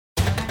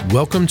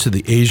Welcome to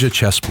the Asia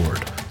Chessboard,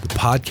 the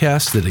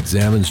podcast that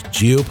examines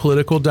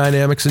geopolitical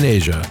dynamics in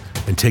Asia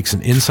and takes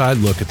an inside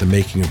look at the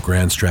making of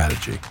grand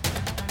strategy.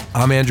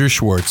 I'm Andrew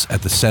Schwartz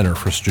at the Center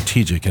for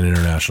Strategic and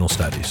International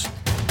Studies.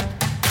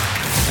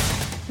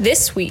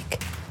 This week,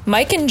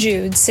 Mike and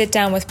Jude sit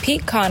down with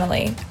Pete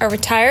Connolly, a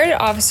retired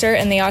officer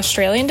in the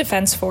Australian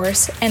Defence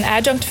Force and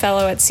adjunct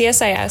fellow at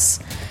CSIS,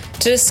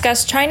 to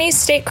discuss Chinese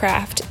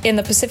statecraft in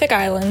the Pacific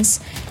Islands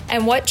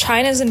and what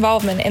China's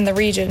involvement in the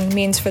region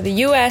means for the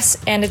U.S.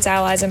 and its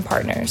allies and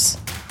partners.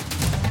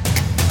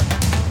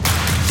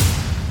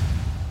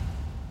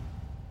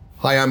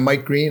 Hi, I'm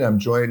Mike Green. I'm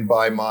joined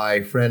by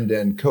my friend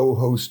and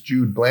co-host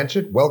Jude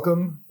Blanchett.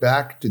 Welcome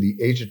back to the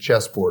Asia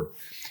Chessboard.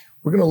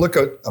 We're going to look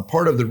at a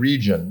part of the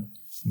region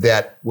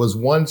that was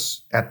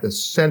once at the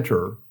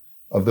center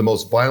of the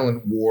most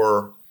violent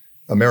war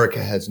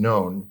America has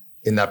known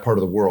in that part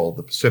of the world,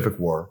 the Pacific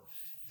War.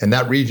 And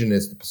that region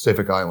is the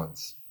Pacific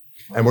Islands.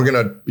 And we're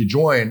going to be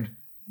joined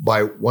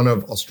by one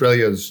of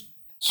Australia's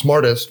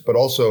smartest, but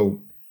also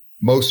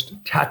most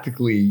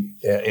tactically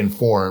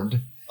informed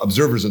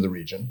observers of the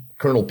region,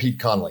 Colonel Pete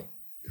Connolly,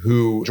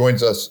 who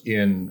joins us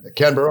in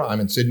Canberra. I'm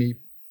in Sydney.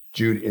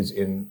 Jude is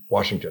in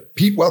Washington.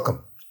 Pete,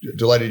 welcome.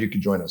 Delighted you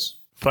could join us.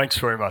 Thanks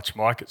very much,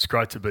 Mike. It's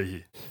great to be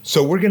here.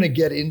 So we're going to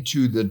get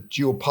into the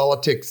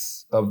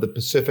geopolitics of the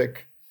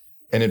Pacific,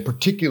 and in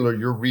particular,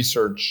 your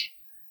research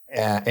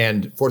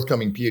and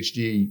forthcoming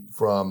PhD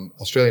from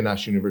Australian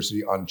National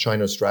University on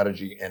China's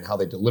strategy and how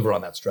they deliver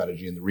on that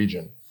strategy in the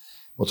region.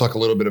 We'll talk a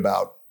little bit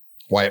about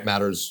why it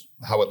matters,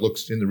 how it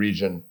looks in the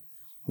region,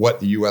 what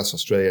the US,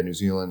 Australia, New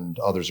Zealand,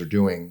 others are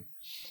doing.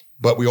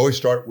 But we always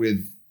start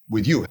with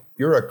you.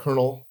 You're a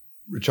colonel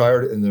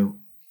retired in the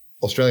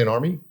Australian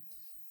Army.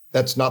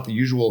 That's not the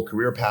usual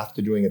career path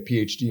to doing a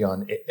PhD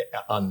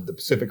on the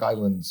Pacific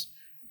Islands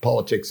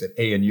politics at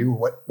ANU.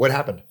 What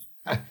happened?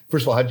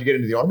 First of all, how'd you get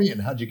into the Army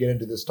and how'd you get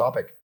into this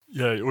topic?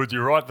 Yeah, well,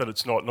 you're right that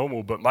it's not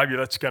normal, but maybe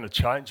that's going to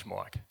change,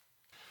 Mike.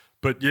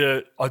 But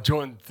yeah, I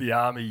joined the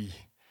Army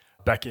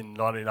back in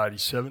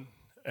 1987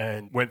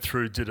 and went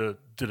through, did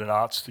an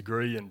arts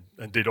degree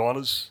and did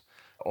honours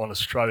on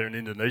Australia and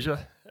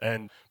Indonesia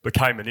and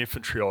became an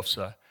infantry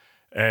officer.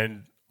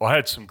 And I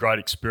had some great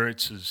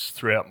experiences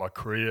throughout my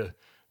career,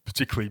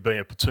 particularly being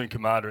a platoon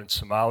commander in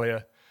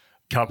Somalia,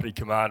 company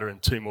commander in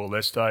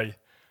Timor-Leste,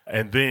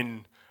 and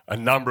then a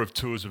number of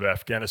tours of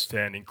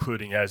Afghanistan,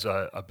 including as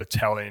a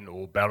battalion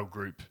or battle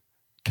group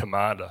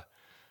commander.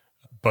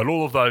 But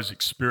all of those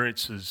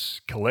experiences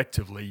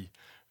collectively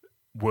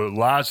were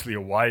largely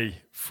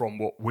away from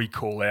what we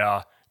call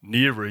our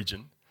near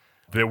region.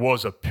 There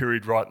was a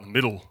period right in the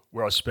middle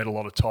where I spent a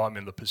lot of time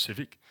in the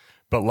Pacific,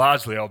 but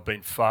largely I've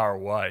been far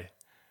away.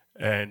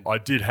 And I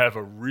did have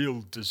a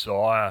real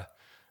desire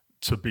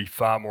to be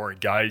far more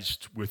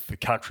engaged with the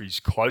countries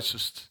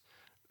closest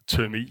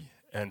to me.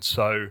 And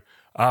so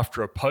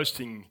after a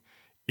posting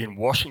in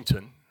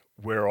Washington,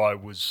 where I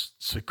was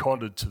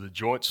seconded to the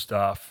Joint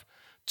Staff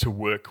to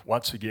work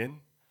once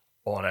again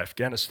on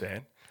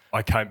Afghanistan,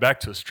 I came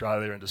back to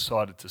Australia and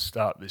decided to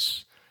start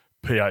this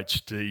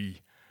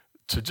PhD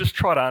to just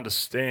try to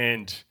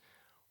understand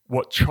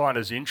what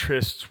China's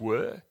interests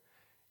were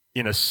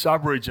in a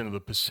sub-region of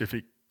the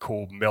Pacific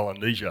called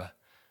Melanesia.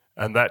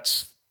 And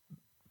that's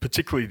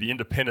particularly the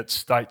independent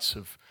states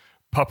of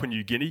Papua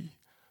New Guinea,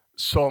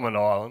 Solomon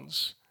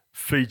Islands,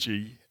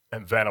 Fiji,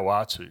 and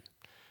Vanuatu.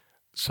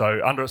 So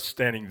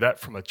understanding that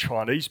from a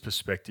Chinese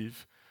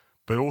perspective,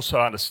 but also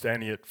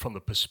understanding it from the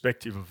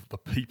perspective of the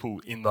people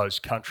in those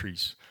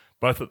countries,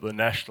 both at the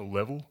national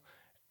level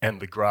and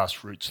the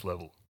grassroots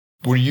level.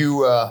 Were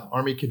you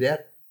Army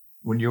cadet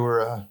when you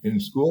were in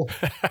school?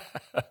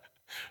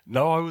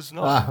 No, I was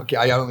not. Okay,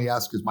 I only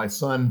ask because my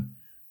son,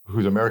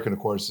 who's American, of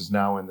course, is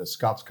now in the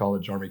Scots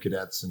College Army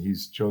Cadets, and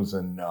he's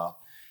chosen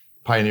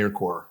Pioneer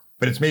Corps.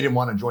 But it's made him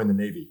want to join the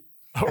Navy.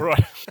 All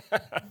right.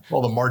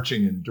 All the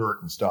marching and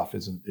dirt and stuff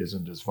isn't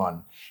as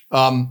fun.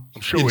 I'm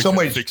sure in we some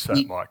can ways, fix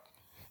that, Mike.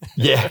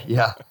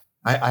 Yeah.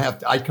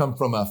 I come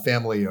from a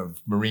family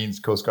of Marines,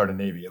 Coast Guard, and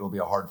Navy. It'll be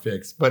a hard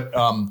fix. But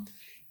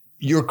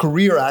your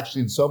career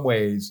actually in some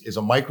ways is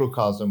a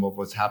microcosm of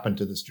what's happened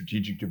to the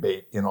strategic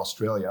debate in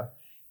Australia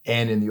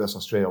and in the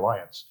US-Australia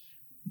alliance.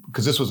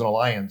 Because this was an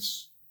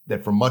alliance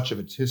that for much of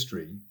its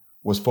history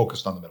was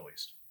focused on the Middle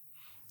East.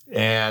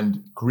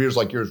 And careers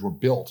like yours were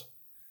built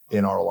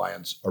in our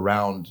alliance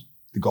around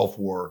the Gulf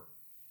War,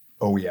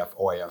 OEF,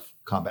 OIF,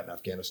 combat in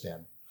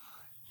Afghanistan.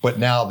 But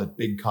now the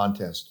big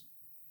contest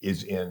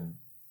is in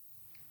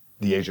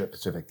the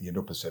Asia-Pacific, the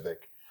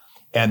Indo-Pacific.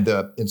 And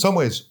in some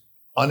ways,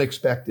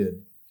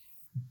 unexpected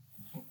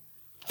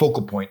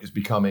focal point is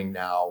becoming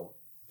now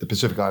the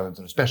Pacific Islands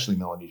and especially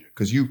Melanesia.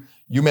 Because you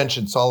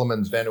mentioned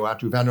Solomon's,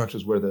 Vanuatu. Vanuatu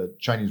is where the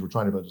Chinese were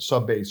trying to build a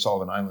sub-base.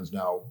 Solomon Islands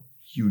now,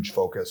 huge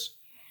focus.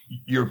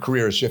 Your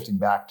career is shifting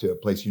back to a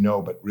place you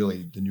know, but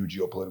really the new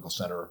geopolitical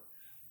center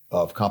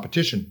of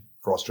competition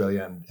for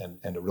Australia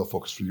and a real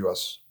focus for the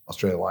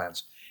US-Australia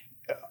alliance.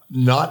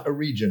 Not a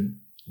region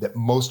that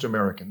most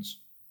Americans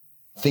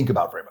think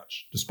about very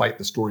much, despite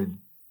the storied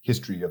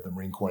history of the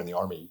Marine Corps and the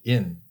Army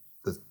in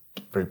the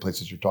very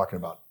places you're talking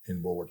about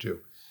in World War II.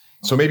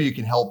 So maybe you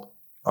can help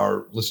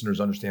our listeners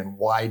understand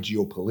why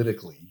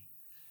geopolitically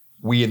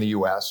we in the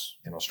US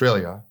and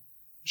Australia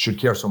should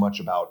care so much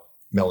about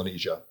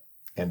Melanesia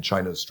and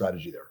China's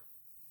strategy there.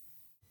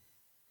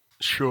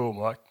 Sure,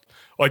 Mike.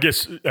 I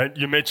guess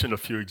you mentioned a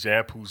few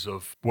examples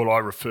of what I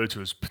refer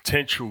to as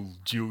potential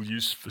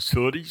dual-use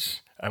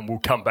facilities, and we'll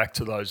come back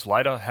to those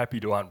later. Happy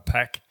to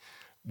unpack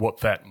what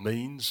that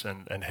means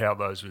and how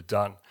those are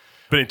done.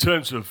 But in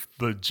terms of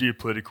the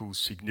geopolitical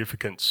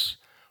significance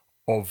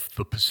of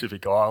the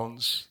Pacific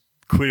Islands,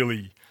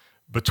 clearly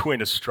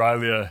between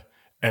Australia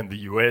and the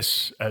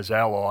US as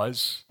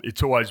allies,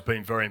 it's always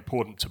been very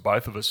important to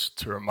both of us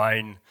to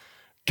remain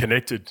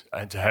connected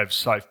and to have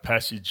safe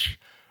passage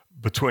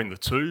between the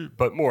two,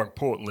 but more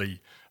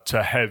importantly,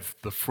 to have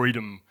the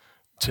freedom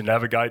to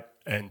navigate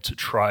and to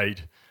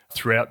trade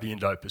throughout the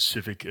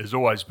Indo-Pacific has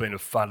always been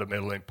of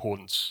fundamental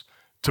importance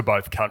to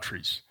both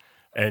countries.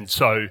 And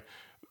so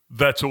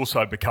that's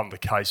also become the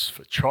case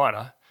for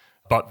China,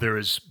 but there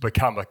has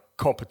become a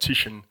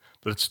competition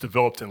that's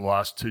developed in the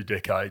last 2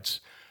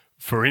 decades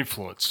for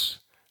influence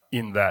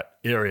in that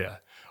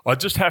area. I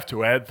just have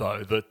to add,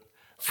 though, that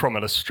from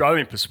an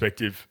Australian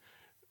perspective,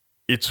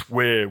 it's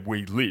where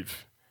we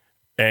live.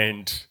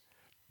 And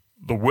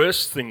the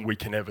worst thing we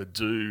can ever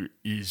do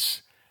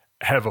is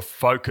have a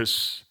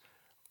focus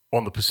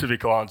on the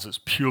Pacific Islands that's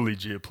purely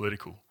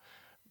geopolitical,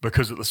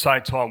 because at the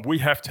same time, we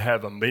have to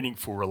have a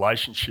meaningful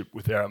relationship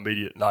with our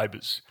immediate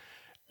neighbours.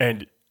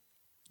 And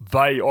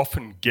they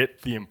often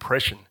get the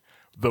impression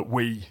that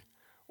we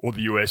or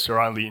the US are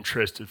only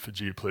interested for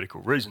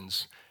geopolitical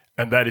reasons,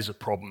 and that is a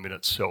problem in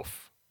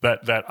itself.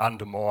 That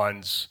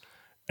undermines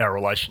our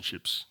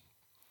relationships.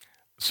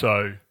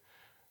 So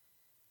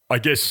I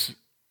guess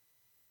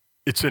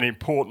it's an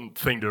important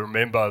thing to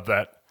remember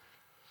that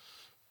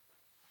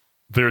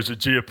there is a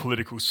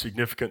geopolitical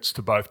significance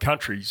to both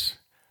countries,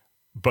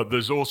 but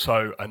there's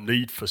also a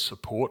need for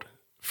support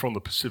from the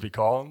Pacific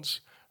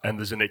Islands, and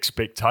there's an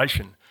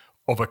expectation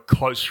of a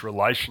close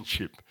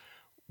relationship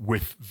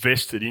with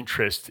vested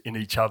interest in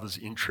each other's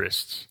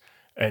interests.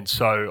 And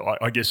so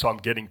I guess I'm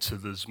getting to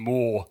there's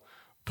more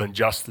than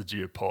just the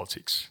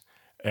geopolitics.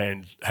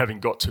 And having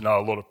got to know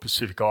a lot of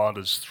Pacific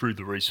Islanders through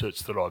the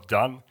research that I've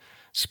done,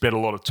 spent a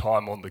lot of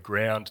time on the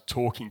ground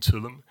talking to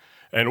them,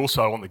 and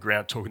also on the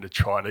ground talking to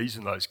Chinese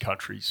in those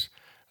countries,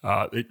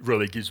 it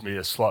really gives me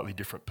a slightly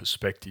different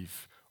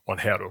perspective on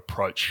how to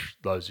approach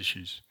those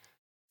issues.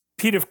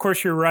 Pete, of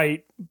course you're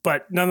right,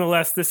 but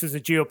nonetheless, this is a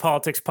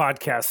geopolitics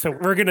podcast. So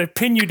we're going to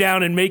pin you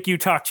down and make you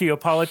talk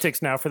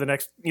geopolitics now for the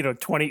next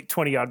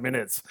 20 odd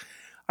minutes.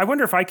 I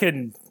wonder if I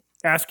can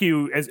ask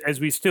you, as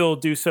we still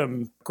do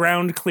some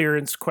ground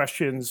clearance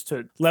questions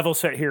to level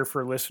set here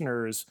for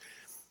listeners.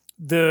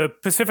 The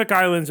Pacific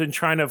Islands in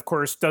China, of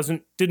course,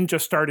 didn't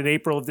just start in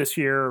April of this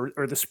year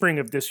or the spring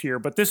of this year,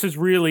 but this is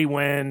really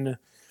when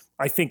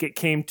I think it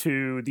came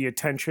to the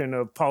attention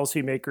of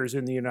policymakers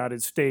in the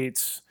United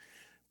States.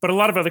 But a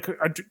lot of other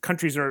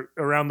countries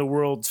around the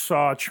world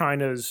saw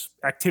China's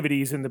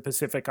activities in the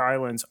Pacific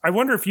Islands. I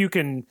wonder if you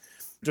can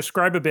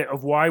describe a bit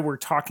of why we're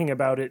talking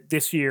about it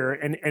this year,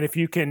 and if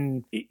you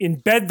can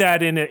embed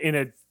that in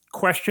a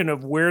question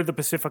of where the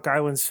Pacific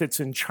Islands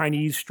sits in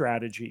Chinese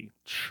strategy.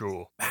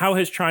 Sure. How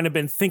has China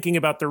been thinking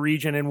about the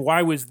region, and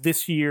why was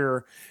this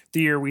year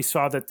the year we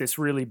saw this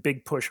really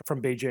big push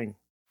from Beijing?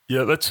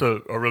 Yeah, that's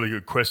a really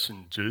good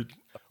question, Jude.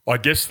 I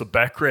guess the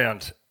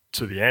background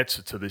to the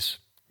answer to this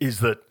is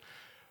that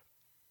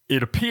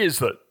it appears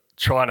that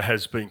China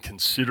has been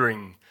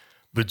considering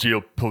the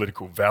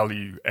geopolitical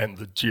value and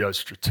the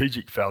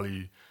geostrategic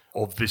value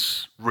of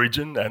this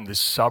region and this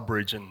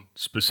sub-region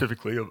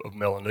specifically of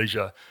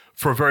Melanesia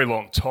for a very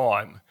long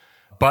time.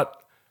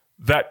 But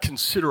that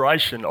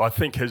consideration, I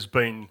think, has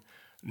been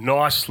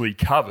nicely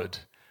covered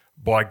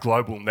by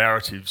global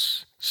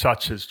narratives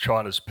such as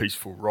China's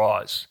peaceful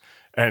rise.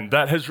 And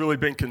that has really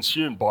been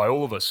consumed by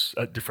all of us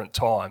at different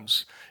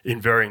times in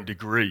varying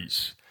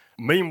degrees.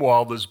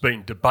 Meanwhile, there's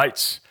been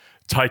debates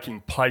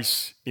taking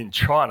place in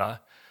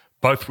China,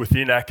 both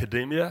within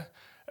academia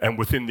and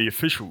within the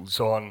officials,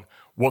 on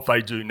what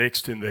they do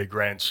next in their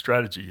grand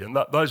strategy. And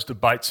those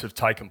debates have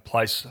taken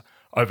place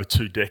over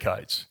 2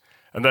 decades.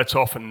 And that's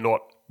often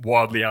not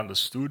widely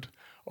understood.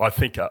 I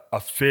think a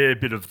fair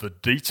bit of the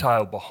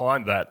detail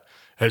behind that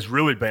has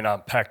really been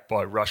unpacked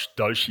by Rush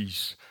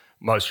Doshi's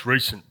most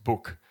recent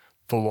book,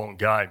 The Long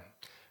Game,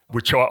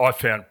 which I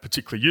found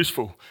particularly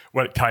useful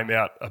when it came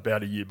out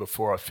about a year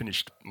before I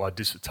finished my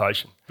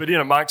dissertation. But in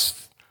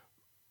amongst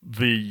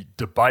the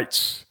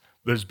debates,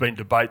 there's been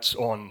debates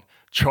on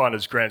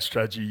China's grand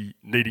strategy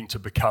needing to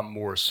become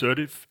more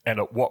assertive, and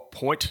at what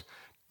point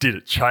did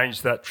it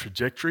change that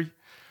trajectory?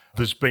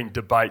 There's been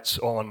debates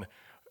on,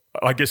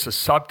 I guess a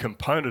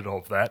subcomponent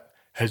of that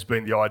has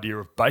been the idea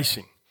of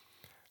basing.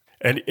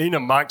 And in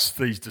amongst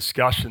these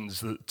discussions,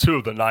 the 2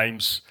 of the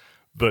names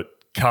that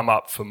come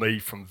up for me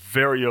from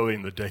very early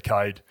in the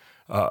decade,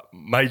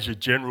 Major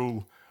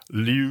General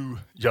Liu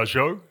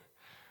Yazhou,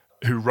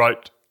 who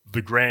wrote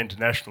The Grand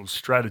National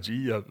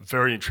Strategy, a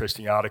very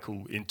interesting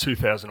article in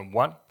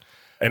 2001,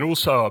 and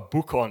also a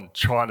book on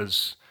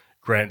China's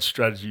grand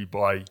strategy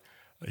by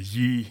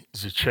Yi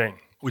Zicheng,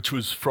 which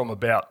was from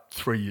about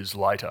 3 years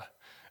later.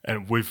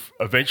 And we've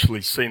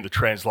eventually seen the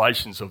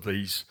translations of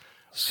these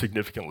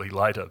significantly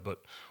later. But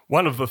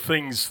one of the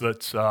things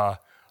that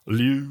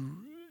Liu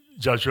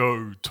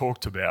Jiazhou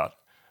talked about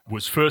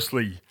was,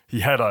 firstly, he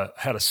had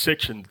a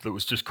section that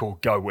was just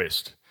called Go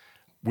West,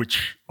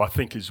 which I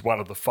think is one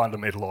of the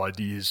fundamental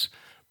ideas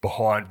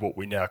behind what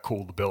we now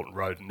call the Belt and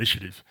Road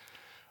Initiative.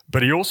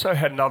 But he also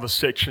had another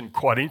section,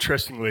 quite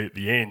interestingly at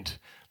the end,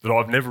 that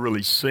I've never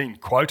really seen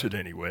quoted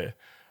anywhere,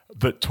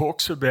 that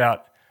talks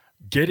about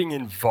getting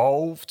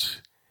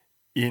involved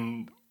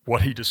in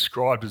what he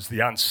described as the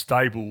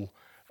unstable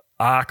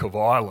arc of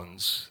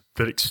islands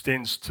that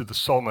extends to the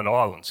Solomon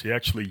Islands. He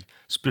actually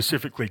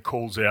specifically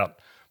calls out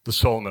the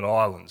Solomon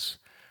Islands,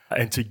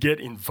 and to get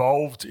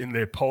involved in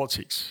their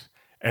politics,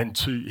 and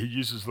he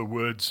uses the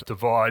words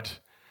divide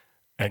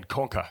and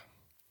conquer,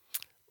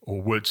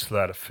 or words to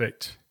that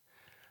effect.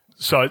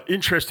 So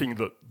interesting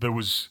that there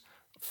was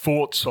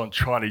thoughts on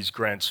Chinese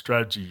grand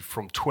strategy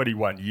from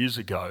 21 years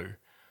ago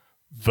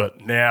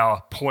that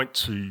now point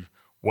to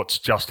what's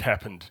just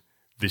happened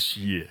this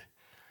year.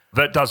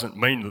 That doesn't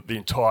mean that the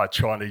entire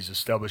Chinese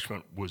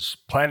establishment was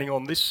planning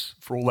on this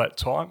for all that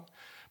time,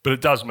 but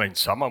it does mean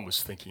someone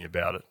was thinking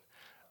about it,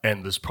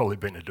 and there's probably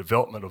been a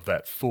development of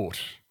that thought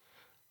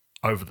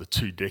over the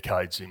 2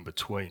 decades in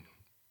between.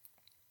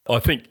 I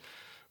think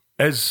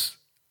as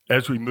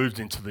we moved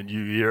into the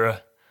new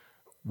era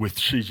with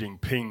Xi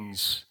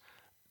Jinping's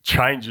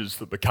changes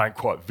that became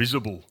quite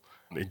visible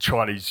in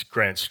Chinese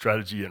grand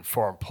strategy and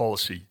foreign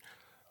policy,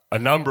 a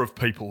number of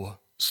people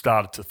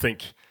started to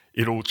think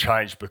it all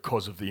changed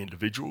because of the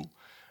individual.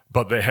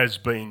 But there has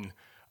been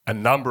a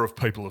number of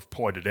people have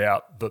pointed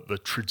out that the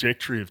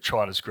trajectory of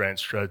China's grand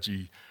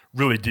strategy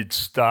really did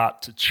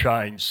start to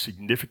change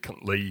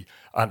significantly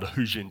under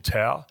Hu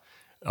Jintao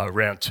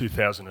around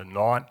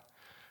 2009.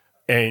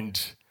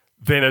 And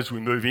then as we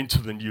move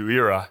into the new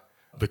era,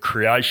 the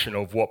creation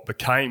of what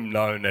became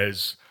known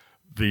as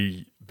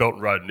the Belt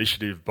and Road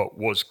Initiative, but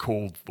was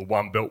called the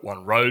One Belt,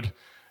 One Road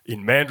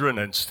in Mandarin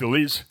and still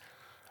is,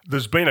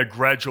 there's been a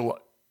gradual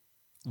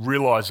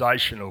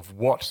realisation of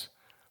what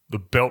the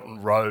Belt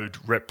and Road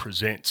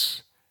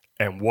represents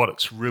and what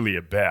it's really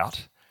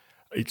about.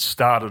 It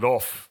started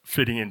off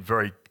fitting in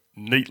very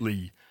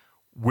neatly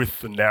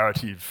with the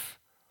narrative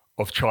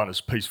of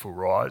China's peaceful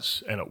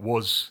rise, and it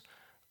was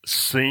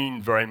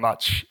seen very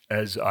much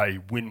as a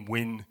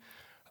win-win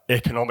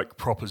economic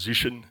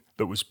proposition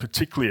that was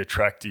particularly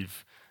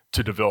attractive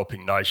to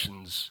developing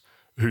nations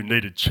who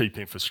needed cheap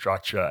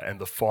infrastructure and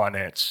the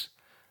finance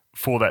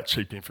for that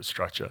cheap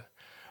infrastructure.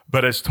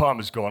 But as time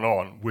has gone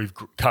on, we've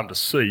come to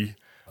see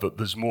that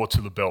there's more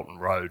to the Belt and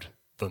Road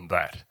than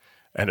that.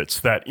 And it's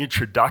that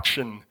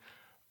introduction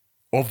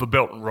of the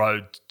Belt and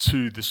Road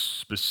to this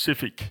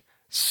specific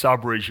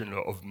sub-region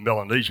of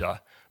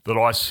Melanesia that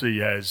I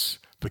see as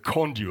the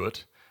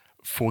conduit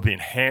for the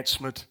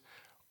enhancement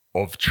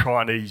of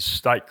Chinese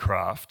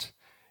statecraft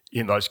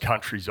in those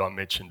countries I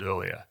mentioned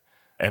earlier.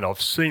 And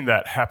I've seen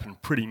that happen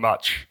pretty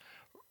much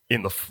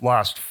in the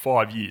last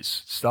 5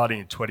 years, starting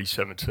in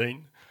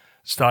 2017,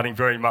 starting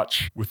very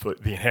much with the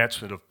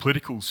enhancement of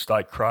political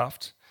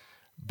statecraft,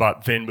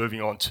 but then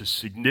moving on to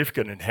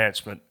significant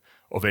enhancement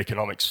of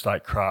economic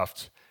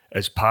statecraft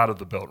as part of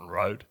the Belt and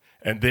Road.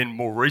 And then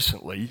more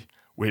recently,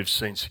 we have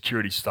seen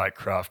security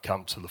statecraft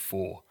come to the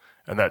fore.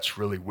 And that's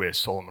really where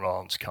Solomon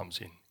Islands comes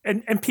in.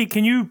 And Pete,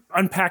 can you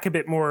unpack a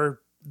bit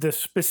more the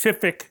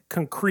specific,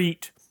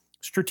 concrete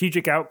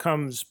strategic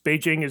outcomes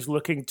Beijing is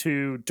looking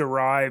to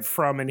derive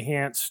from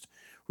enhanced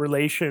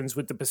relations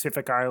with the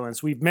Pacific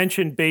Islands? We've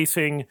mentioned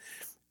basing.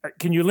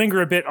 Can you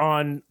linger a bit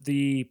on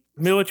the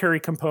military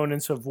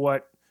components of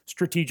what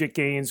strategic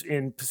gains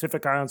in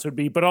Pacific Islands would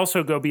be, but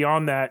also go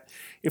beyond that?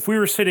 If we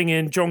were sitting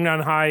in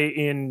Zhongnanhai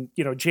in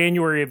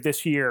January of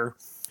this year,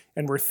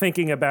 and we're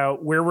thinking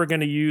about where we're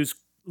going to use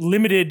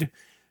limited,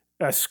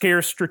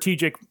 scarce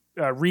strategic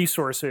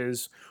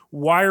resources,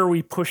 why are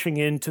we pushing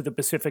into the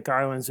Pacific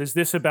Islands? Is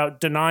this about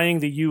denying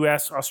the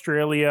U.S.,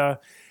 Australia,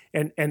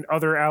 and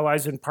other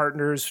allies and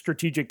partners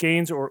strategic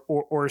gains,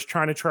 or is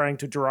China trying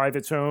to derive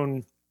its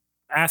own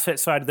asset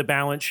side of the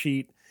balance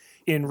sheet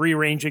in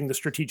rearranging the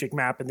strategic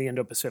map in the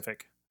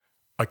Indo-Pacific?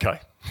 Okay.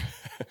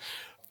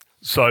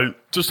 So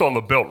just on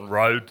the Belt and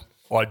Road,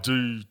 I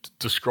do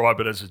describe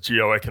it as a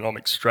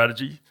geoeconomic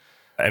strategy,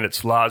 and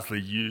it's largely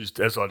used,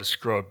 as I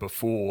described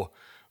before,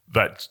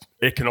 that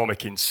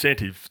economic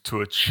incentive to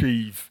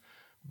achieve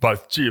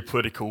both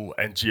geopolitical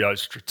and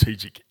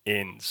geostrategic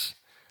ends.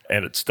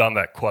 And it's done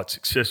that quite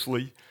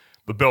successfully.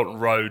 The Belt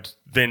and Road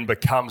then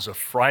becomes a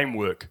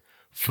framework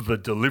for the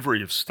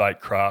delivery of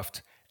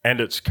statecraft and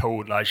its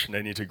coordination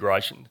and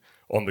integration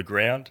on the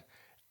ground,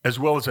 as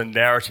well as a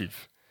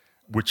narrative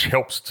which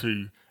helps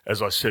to,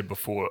 as I said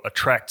before,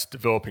 attract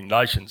developing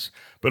nations,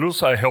 but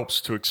also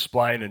helps to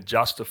explain and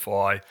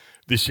justify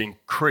this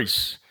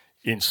increase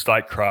in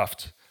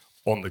statecraft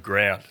on the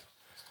ground.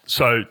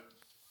 So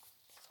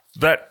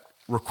that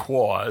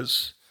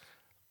requires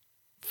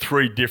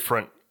 3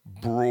 different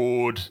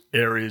broad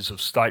areas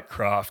of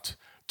statecraft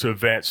to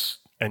advance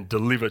and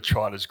deliver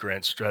China's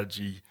grand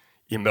strategy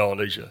in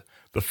Melanesia.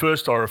 The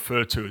first I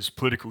refer to is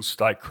political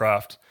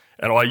statecraft,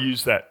 and I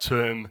use that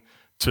term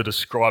to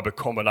describe a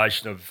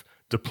combination of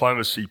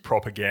diplomacy,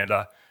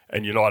 propaganda,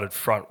 and united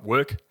front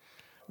work,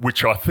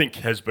 which I think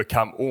has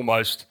become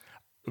almost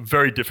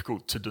very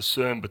difficult to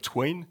discern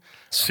between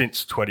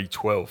since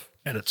 2012.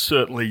 And it's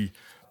certainly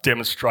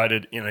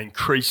demonstrated an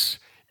increase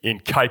in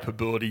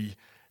capability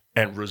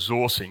and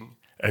resourcing,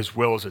 as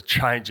well as a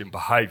change in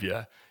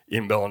behaviour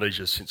in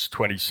Melanesia since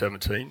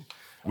 2017,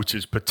 which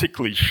is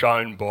particularly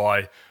shown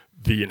by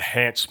the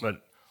enhancement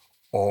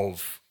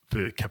of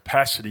the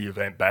capacity of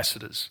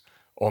ambassadors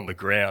on the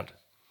ground.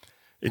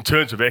 In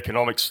terms of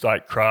economic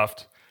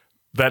statecraft,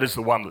 that is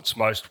the one that's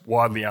most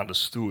widely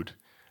understood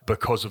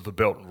because of the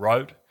Belt and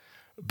Road.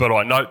 But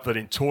I note that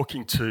in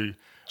talking to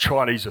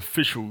Chinese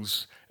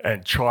officials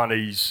and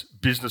Chinese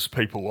business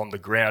people on the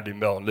ground in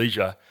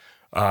Melanesia,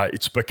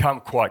 it's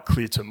become quite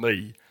clear to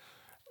me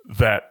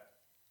that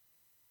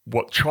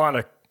what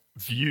China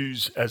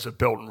views as a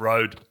Belt and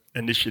Road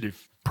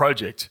Initiative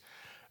project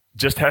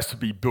just has to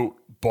be built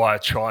by a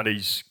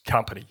Chinese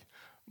company,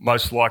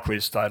 most likely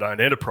a state-owned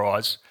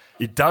enterprise.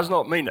 It does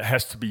not mean it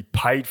has to be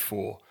paid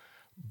for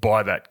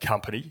by that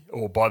company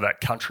or by that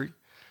country,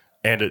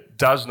 and it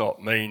does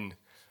not mean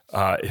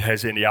it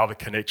has any other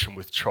connection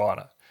with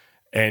China.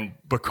 And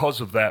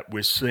because of that,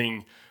 we're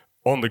seeing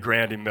on the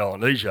ground in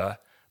Melanesia,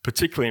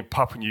 particularly in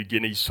Papua New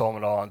Guinea,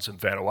 Solomon Islands and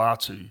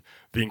Vanuatu,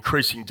 the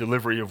increasing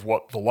delivery of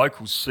what the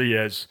locals see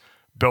as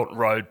Belt and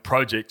Road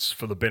projects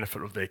for the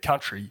benefit of their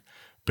country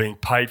being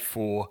paid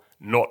for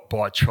not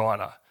by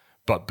China,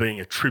 but being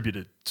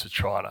attributed to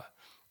China.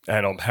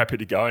 And I'm happy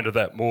to go into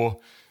that more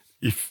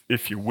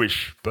if you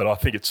wish, but I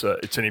think it's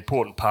an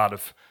important part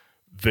of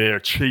their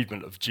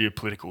achievement of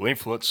geopolitical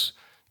influence,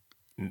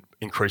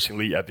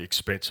 increasingly at the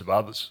expense of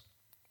others.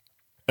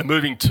 And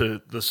moving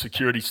to the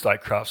security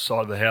statecraft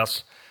side of the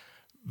house,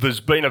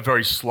 there's been a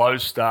very slow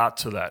start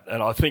to that.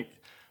 And I think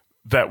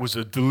that was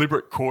a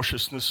deliberate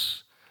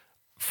cautiousness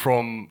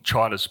from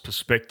China's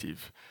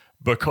perspective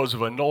because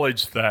of a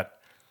knowledge that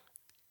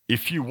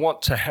if you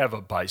want to have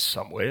a base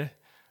somewhere,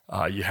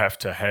 you have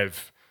to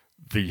have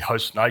the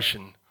host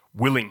nation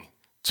willing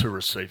to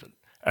receive it.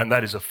 And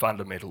that is a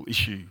fundamental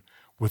issue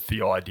with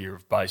the idea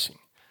of basing.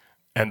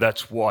 And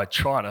that's why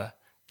China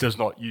does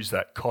not use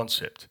that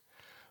concept.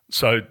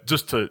 So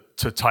just to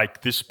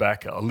take this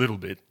back a little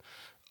bit,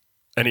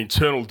 an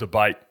internal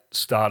debate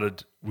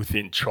started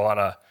within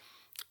China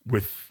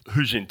with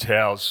Hu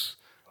Jintao's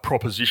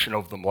proposition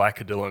of the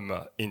Malacca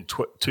Dilemma in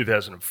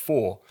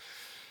 2004.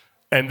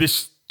 And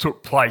this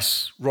took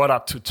place right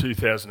up to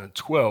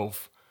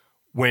 2012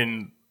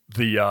 when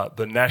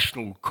the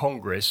National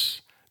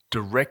Congress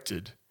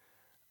directed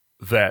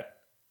that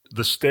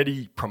the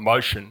steady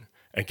promotion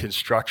and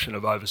construction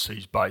of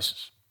overseas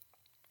bases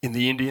in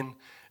the Indian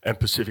and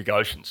Pacific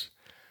Oceans.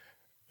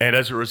 And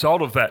as a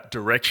result of that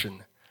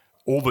direction,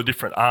 all the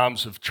different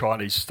arms of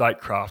Chinese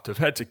statecraft have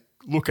had to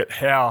look at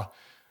how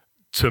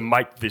to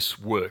make this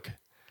work.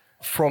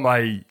 From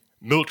a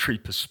military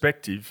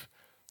perspective,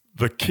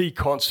 the key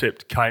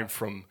concept came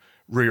from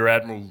Rear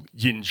Admiral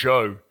Yin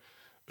Zhou,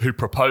 who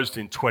proposed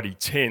in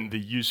 2010 the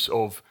use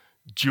of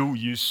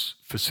dual-use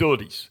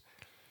facilities.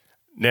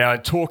 Now,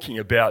 in talking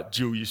about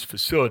dual-use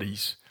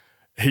facilities,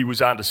 he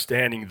was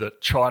understanding that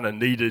China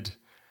needed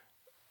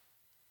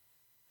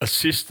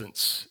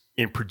assistance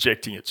in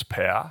projecting its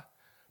power,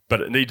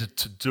 but it needed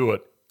to do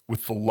it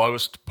with the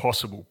lowest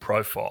possible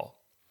profile.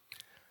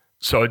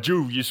 So a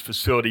dual-use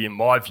facility, in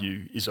my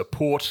view, is a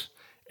port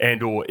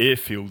and or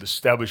airfield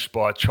established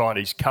by a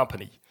Chinese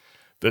company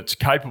that's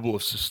capable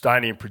of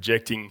sustaining and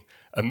projecting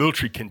a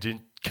military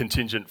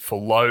contingent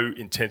for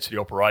low-intensity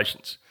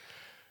operations.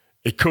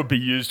 It could be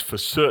used for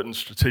certain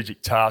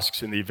strategic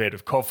tasks in the event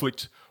of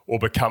conflict or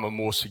become a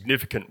more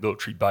significant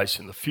military base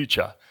in the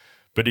future,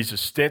 but is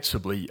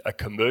ostensibly a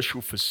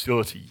commercial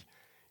facility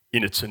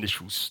in its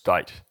initial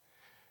state.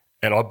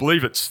 And I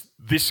believe it's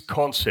this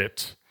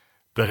concept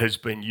that has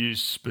been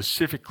used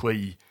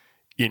specifically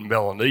in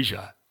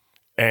Melanesia.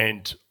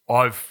 And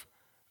I've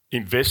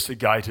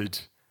investigated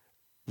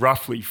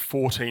roughly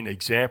 14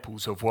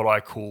 examples of what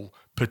I call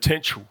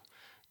potential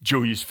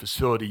dual-use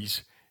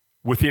facilities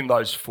within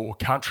those 4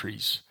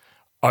 countries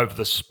over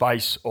the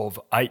space of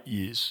 8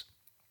 years.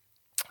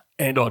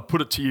 And I'd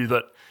put it to you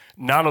that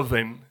none of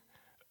them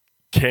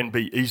can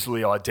be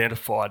easily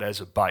identified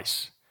as a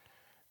base.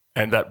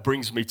 And that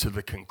brings me to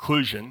the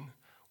conclusion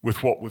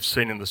with what we've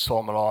seen in the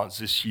Solomon Islands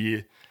this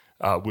year.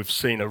 We've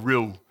seen a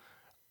real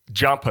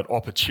jump at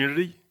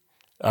opportunity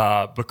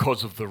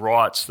because of the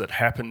riots that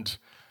happened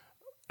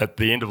at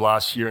the end of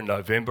last year in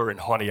November in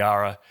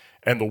Honiara,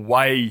 and the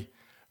way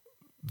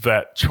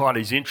that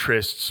Chinese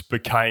interests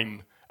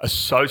became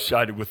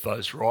associated with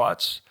those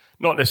riots,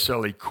 not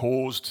necessarily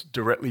caused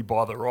directly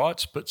by the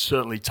riots, but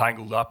certainly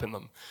tangled up in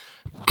them.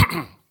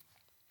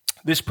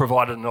 This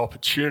provided an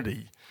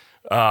opportunity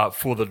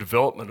for the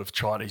development of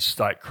Chinese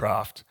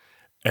statecraft,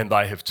 and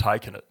they have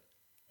taken it.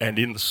 And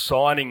in the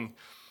signing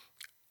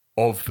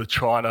of the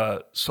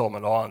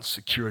China-Solomon Islands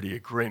Security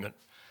Agreement,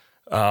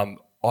 I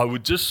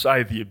would just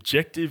say the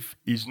objective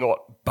is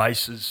not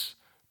bases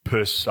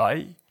per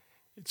se.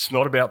 It's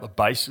not about the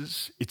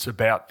bases, it's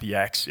about the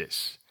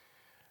access.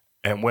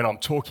 And when I'm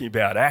talking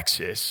about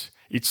access,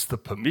 it's the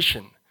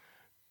permission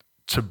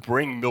to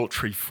bring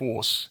military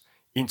force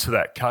into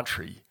that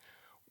country,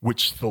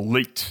 which the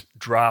leaked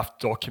draft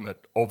document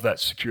of that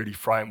security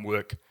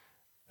framework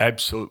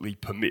absolutely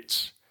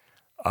permits.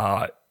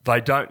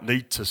 They don't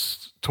need to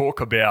talk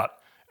about,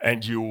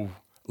 and you'll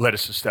let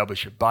us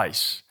establish a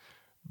base,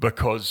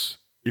 because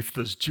if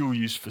there's dual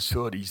use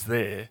facilities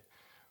there,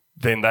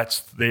 then that's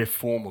their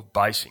form of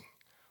basing,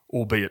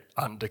 albeit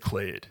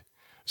undeclared.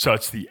 So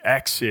it's the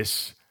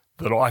access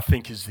that I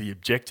think is the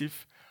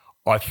objective.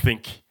 I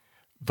think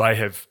they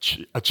have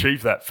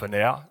achieved that for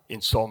now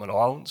in Solomon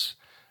Islands.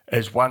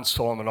 As one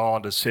Solomon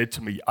Islander said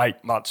to me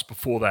 8 months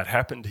before that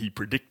happened, he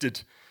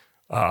predicted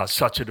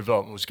such a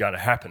development was going to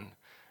happen.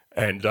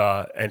 And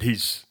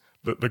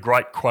the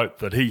great quote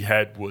that he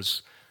had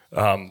was,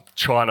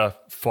 China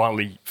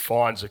finally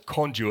finds a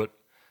conduit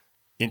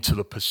into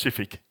the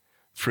Pacific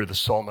through the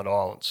Solomon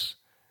Islands.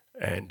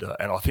 And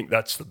I think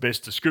that's the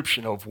best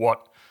description of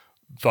what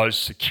those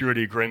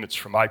security agreements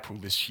from April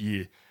this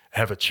year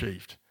have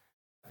achieved.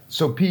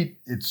 So Pete,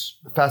 it's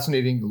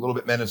fascinating, a little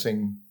bit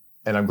menacing,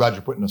 and I'm glad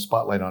you're putting a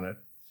spotlight on it.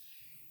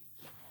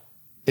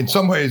 In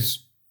some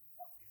ways,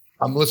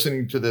 I'm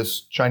listening to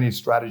this Chinese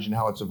strategy and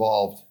how it's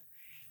evolved,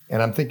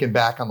 and I'm thinking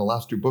back on the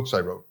last 2 books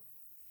I wrote.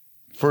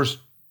 First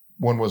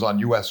one was on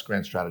U.S.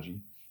 grand strategy.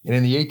 And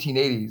in the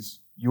 1880s,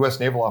 U.S.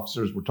 naval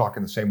officers were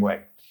talking the same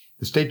way.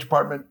 The State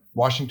Department,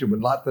 Washington,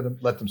 would not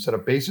let them set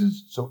up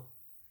bases. So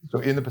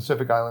in the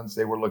Pacific Islands,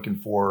 they were looking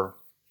for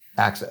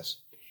access.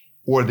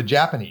 Or the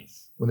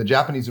Japanese, when the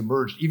Japanese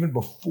emerged, even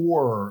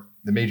before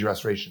the Meiji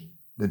Restoration,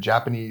 the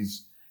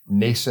Japanese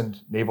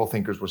nascent naval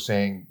thinkers were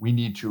saying, we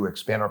need to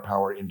expand our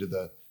power into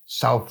the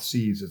South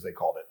Seas, as they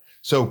called it.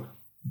 So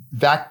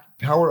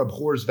power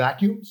abhors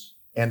vacuums,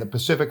 and the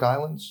Pacific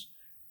Islands,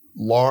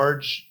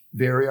 large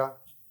area,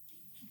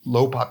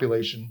 low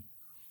population,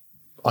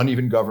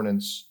 uneven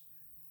governance,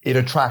 it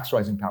attracts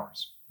rising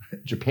powers.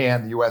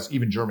 Japan, the US,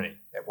 even Germany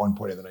at one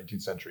point in the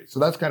 19th century. So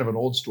that's kind of an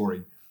old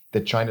story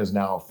that China is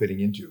now fitting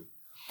into.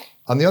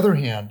 On the other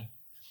hand,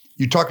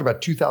 you talked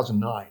about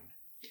 2009.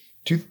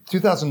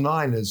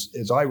 2009,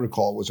 as I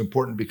recall, was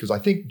important because I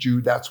think,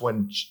 Jude, that's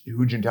when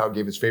Hu Jintao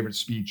gave his favorite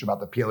speech about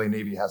the PLA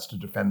Navy has to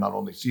defend not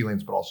only sea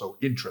lanes, but also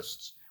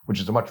interests,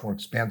 which is a much more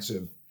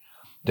expansive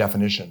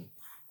definition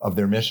of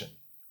their mission.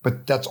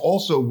 But that's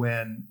also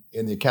when,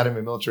 in the Academy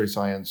of Military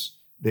Science,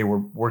 they were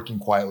working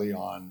quietly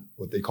on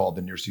what they called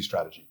the near sea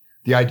strategy.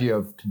 The idea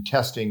of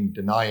contesting,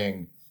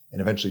 denying, and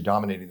eventually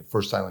dominating the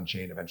first island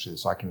chain, eventually the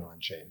second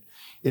island chain.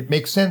 It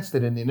makes sense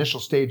that in the initial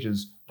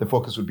stages, the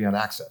focus would be on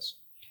access.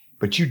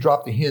 But you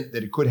dropped the hint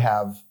that it could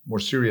have more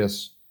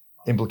serious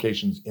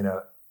implications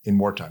in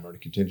wartime or in a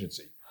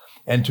contingency.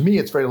 And to me,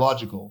 it's very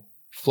logical,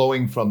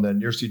 flowing from the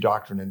near sea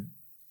doctrine and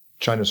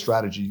China's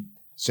strategy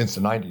since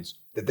the 90s,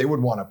 that they would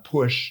want to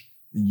push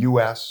the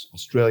US,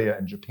 Australia,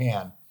 and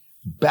Japan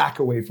back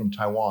away from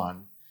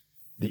Taiwan,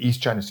 the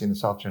East China Sea and the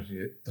South China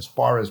Sea, as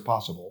far as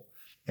possible.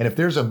 And if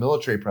there's a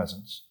military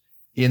presence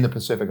in the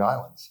Pacific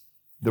Islands,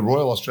 the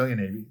Royal Australian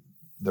Navy,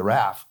 the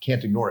RAF,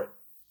 can't ignore it.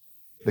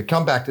 The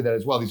comeback to that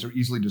as well, these are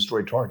easily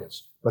destroyed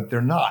targets, but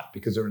they're not,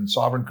 because they're in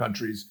sovereign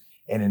countries,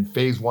 and in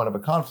phase 1 of a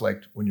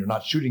conflict, when you're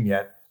not shooting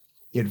yet,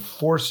 it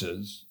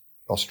forces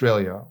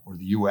Australia or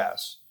the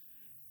US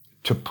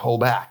to pull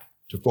back,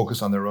 to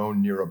focus on their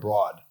own near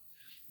abroad.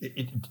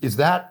 Is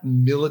that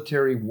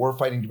military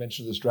warfighting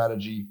dimension of the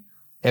strategy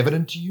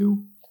evident to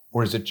you,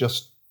 or is it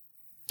just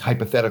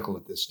hypothetical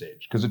at this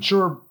stage? Because it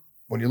sure,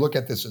 when you look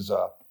at this as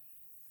a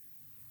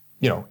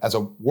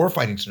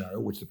warfighting scenario,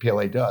 which the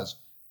PLA does,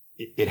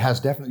 it has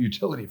definite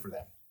utility for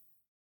them.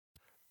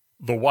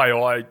 The way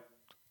I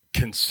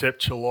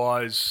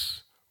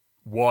conceptualize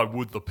why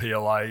would the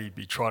PLA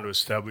be trying to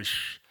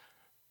establish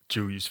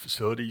dual-use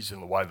facilities in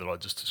the way that I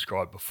just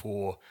described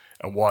before,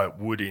 and why it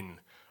would in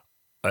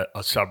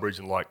a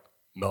sub-region like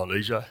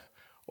Melanesia,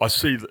 I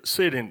see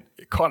it in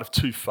kind of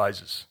 2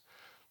 phases.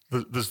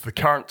 There's the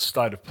current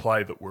state of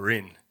play that we're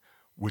in,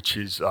 which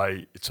is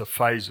it's a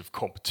phase of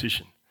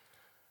competition.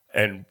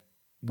 And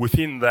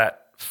within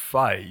that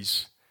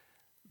phase,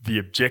 the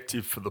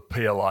objective for the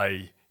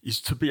PLA is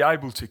to be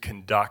able to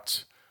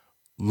conduct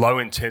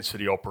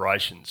low-intensity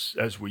operations,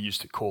 as we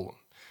used to call them.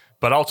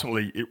 But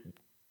ultimately,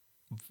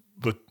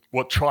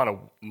 what China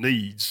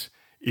needs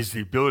is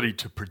the ability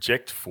to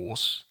project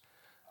force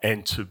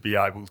and to be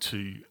able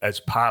to, as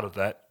part of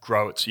that,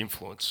 grow its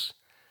influence.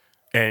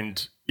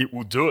 And it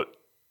will do it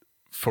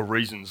for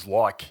reasons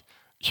like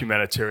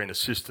humanitarian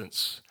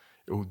assistance.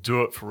 It will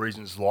do it for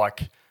reasons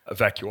like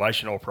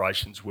evacuation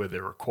operations where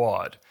they're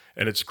required.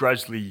 And it's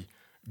gradually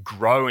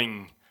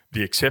growing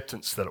the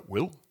acceptance that it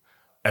will,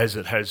 as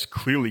it has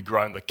clearly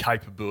grown the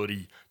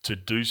capability to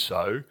do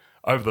so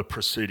over the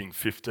preceding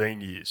 15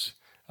 years,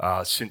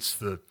 since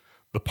the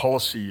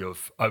policy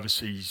of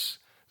overseas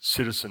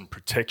citizen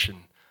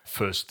protection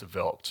first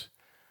developed.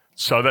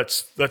 So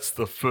that's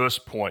the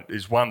first point,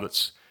 is one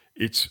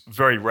it's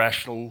very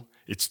rational,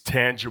 it's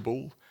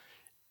tangible,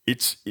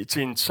 it's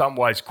in some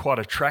ways quite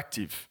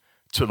attractive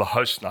to the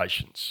host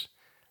nations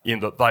in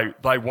that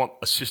they want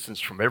assistance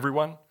from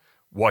everyone.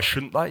 Why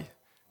shouldn't they?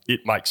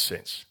 It makes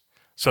sense.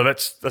 So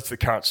that's the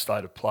current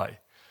state of play.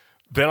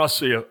 Then I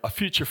see a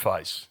future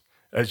phase,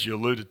 as you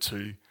alluded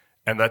to,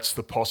 and that's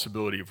the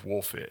possibility of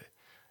warfare.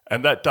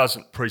 And that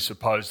doesn't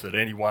presuppose that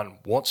anyone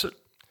wants it,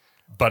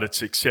 but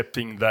it's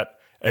accepting that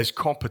as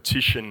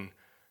competition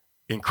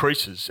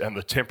increases and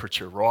the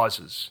temperature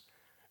rises,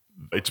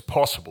 it's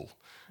possible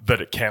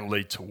that it can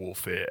lead to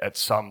warfare at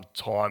some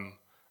time,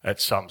 at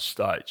some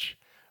stage.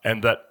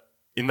 And that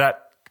in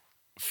that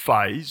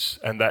phase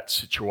and that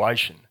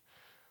situation,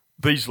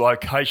 these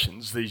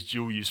locations, these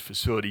dual-use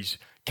facilities,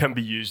 can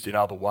be used in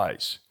other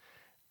ways.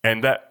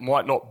 And that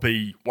might not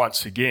be,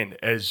 once again,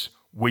 as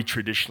we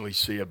traditionally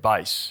see a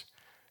base,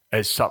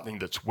 as something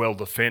that's well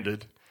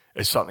defended,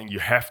 as something you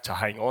have to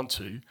hang on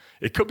to.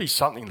 It could be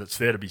something that's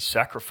there to be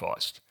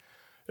sacrificed.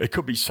 It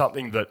could be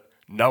something that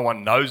no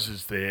one knows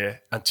is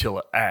there until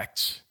it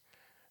acts.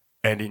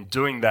 And in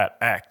doing that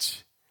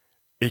act,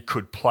 it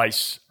could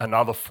place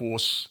another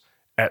force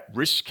at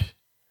risk.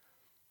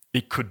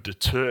 It could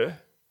deter.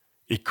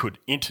 It could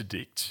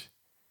interdict.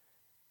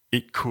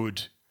 It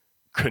could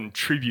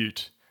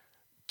contribute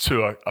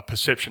to a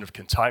perception of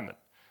containment,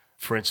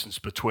 for instance,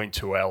 between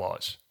two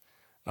allies.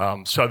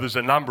 So there's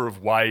a number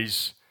of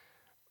ways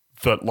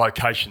that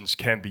locations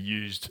can be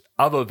used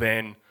other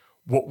than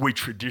what we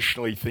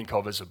traditionally think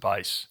of as a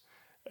base.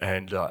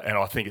 And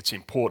I think it's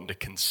important to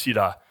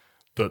consider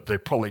that they're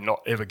probably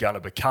not ever going to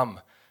become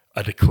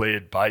a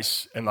declared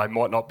base, and they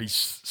might not be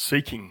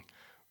seeking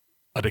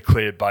a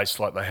declared base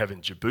like they have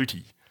in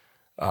Djibouti.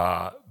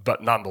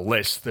 But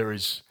nonetheless, there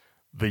is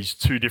these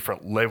two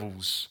different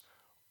levels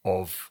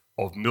of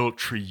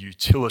military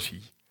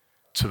utility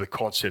to the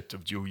concept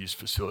of dual-use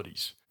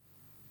facilities.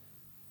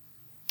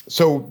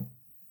 So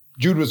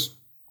Jude was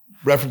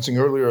referencing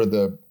earlier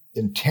the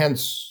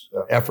intense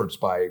efforts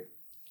by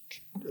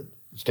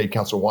State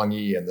Councilor Wang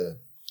Yi and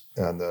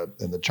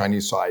the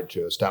Chinese side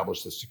to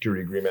establish the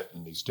security agreement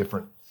and these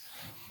different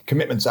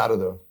commitments out of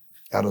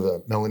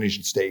the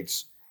Melanesian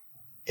states.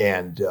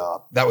 And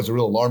that was a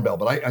real alarm bell.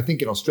 But I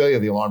think in Australia,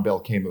 the alarm bell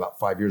came about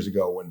 5 years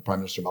ago when Prime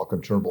Minister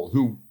Malcolm Turnbull,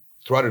 who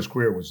throughout his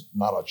career was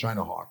not a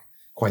China hawk,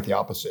 quite the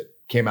opposite,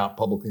 came out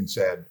publicly and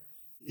said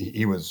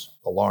he was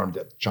alarmed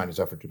at China's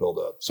effort to build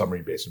a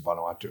submarine base in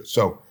Vanuatu.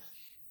 So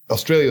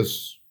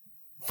Australia's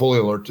fully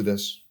alert to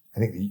this. I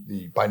think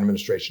the Biden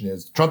administration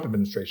is. The Trump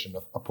administration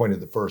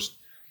appointed the first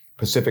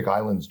Pacific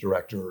Islands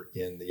director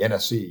in the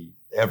NSC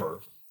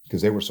ever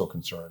because they were so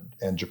concerned,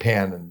 and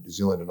Japan and New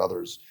Zealand and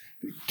others.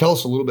 Tell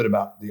us a little bit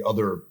about the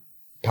other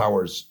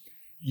powers.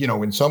 You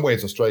know, in some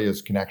ways,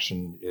 Australia's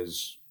connection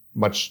is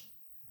much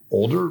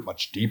older,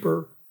 much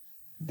deeper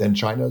than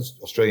China's.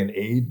 Australian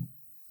aid,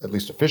 at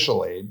least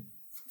official aid,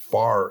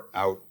 far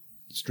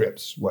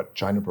outstrips what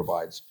China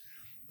provides.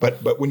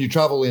 But when you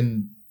travel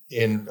in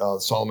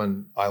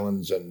Solomon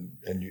Islands and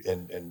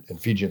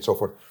Fiji and so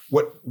forth,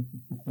 what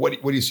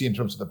do you see in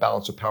terms of the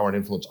balance of power and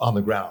influence on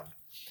the ground?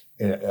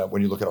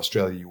 When you look at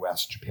Australia,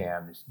 US,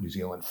 Japan, New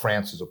Zealand,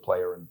 France is a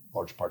player in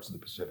large parts of the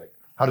Pacific.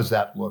 How does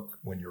that look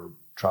when you're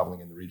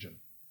traveling in the region?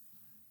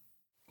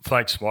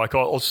 Thanks, Mike.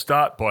 I'll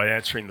start by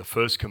answering the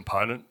first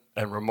component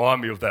and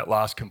remind me of that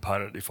last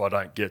component if I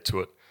don't get to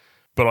it.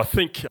 But I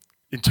think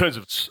in terms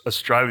of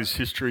Australia's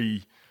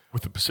history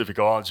with the Pacific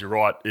Islands, you're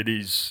right, it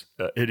is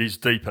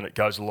deep and it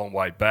goes a long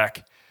way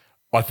back.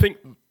 I think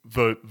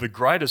the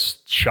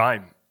greatest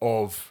shame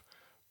of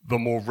the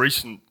more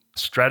recent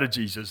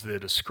strategies as they're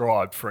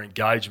described for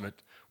engagement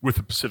with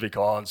the Pacific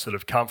Islands that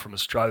have come from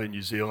Australia,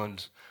 New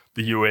Zealand,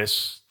 the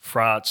US,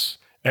 France,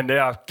 and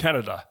now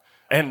Canada,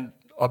 and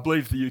I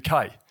believe the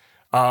UK,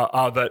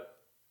 are that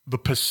the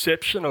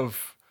perception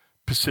of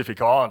Pacific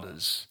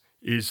Islanders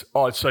is,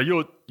 so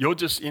you're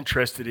just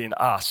interested in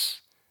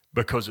us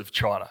because of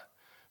China.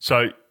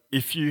 So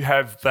if you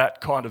have that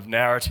kind of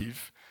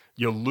narrative,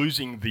 you're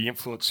losing the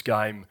influence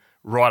game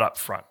right up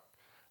front.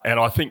 And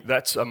I think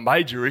that's a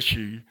major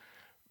issue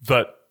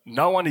that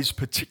no one is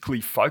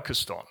particularly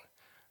focused on.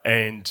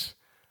 And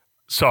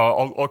so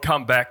I'll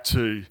come back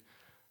to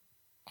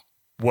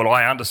what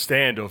I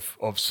understand of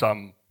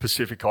some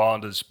Pacific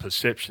Islanders'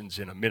 perceptions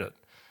in a minute.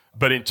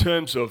 But in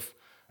terms of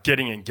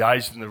getting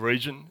engaged in the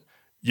region,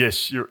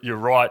 yes, you're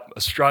right.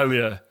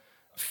 Australia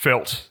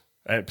felt,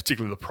 and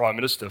particularly the Prime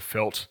Minister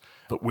felt,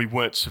 that we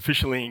weren't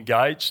sufficiently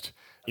engaged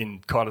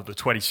in kind of the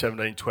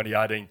 2017,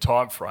 2018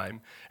 timeframe.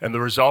 And the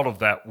result of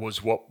that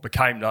was what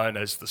became known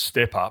as the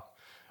step up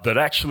that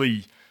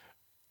actually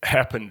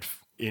happened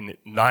in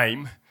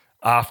name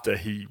after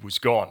he was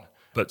gone.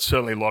 But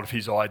certainly a lot of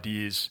his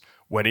ideas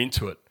went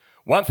into it.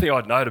 One thing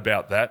I'd note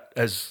about that,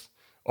 as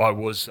I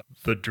was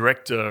the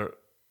director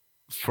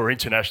for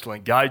international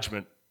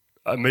engagement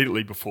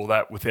immediately before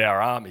that with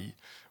our army,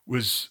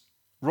 was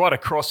right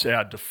across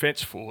our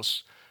defence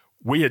force,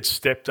 we had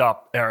stepped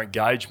up our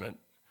engagement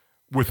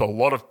with a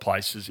lot of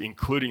places,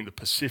 including the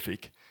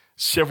Pacific,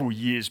 several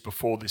years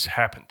before this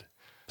happened.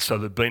 So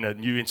there'd been a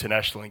new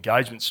international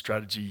engagement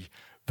strategy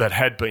that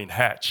had been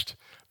hatched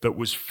that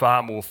was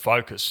far more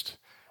focused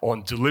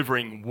on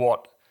delivering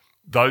what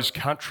those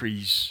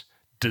countries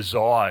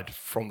desired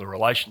from the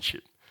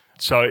relationship.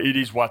 So it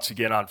is once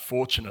again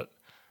unfortunate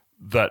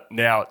that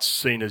now it's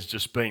seen as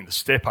just being the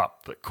step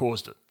up that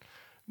caused it.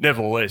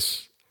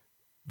 Nevertheless,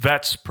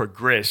 that's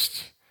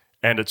progressed,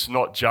 and it's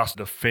not just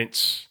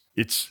defence,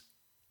 it's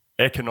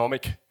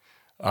economic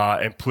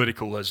and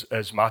political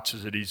as much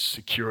as it is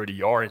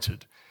security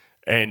oriented.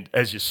 And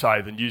as you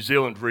say, the New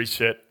Zealand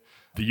reset,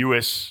 the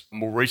US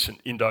more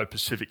recent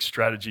Indo-Pacific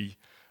strategy,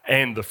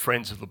 and the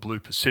Friends of the Blue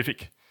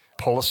Pacific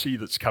policy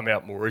that's come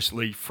out more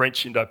recently,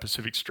 French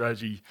Indo-Pacific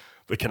strategy,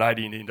 the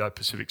Canadian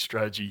Indo-Pacific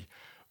strategy,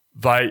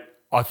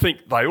 I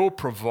think they all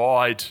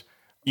provide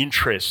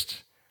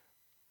interest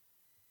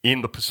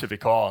in the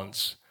Pacific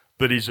Islands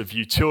that is of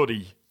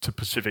utility to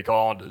Pacific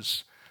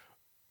Islanders.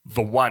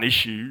 The one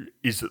issue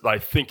is that they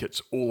think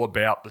it's all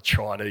about the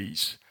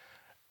Chinese,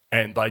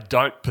 and they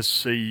don't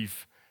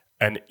perceive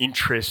an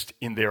interest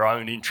in their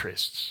own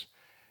interests.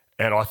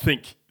 And I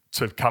think,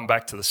 to come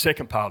back to the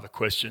second part of the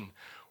question,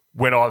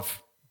 when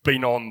I've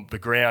been on the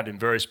ground in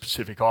various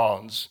Pacific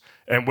Islands,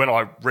 and when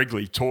I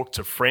regularly talk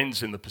to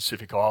friends in the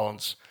Pacific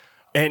Islands,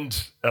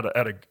 and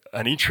at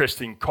an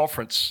interesting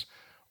conference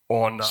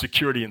on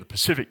security in the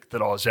Pacific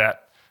that I was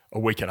at a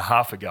week and a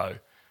half ago,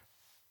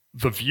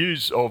 the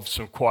views of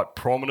some quite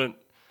prominent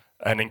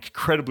and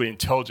incredibly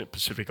intelligent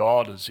Pacific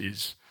Islanders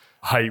is,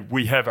 hey,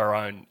 we have our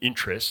own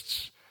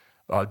interests.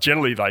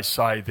 Generally, they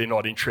say they're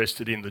not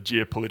interested in the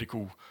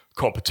geopolitical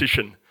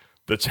competition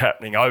that's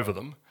happening over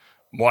them.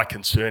 My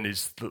concern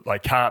is that they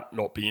can't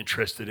not be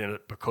interested in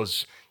it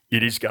because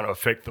it is going to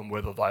affect them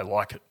whether they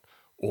like it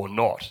or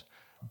not.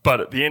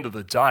 But at the end of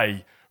the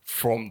day,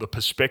 from the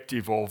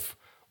perspective of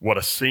what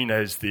are seen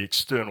as the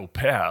external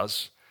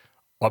powers,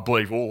 I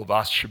believe all of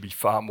us should be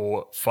far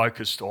more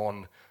focused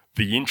on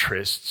the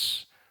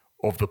interests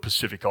of the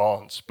Pacific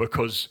Islands,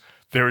 because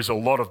there is a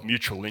lot of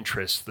mutual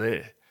interest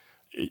there.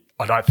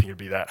 I don't think it'd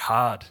be that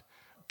hard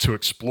to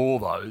explore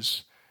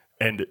those,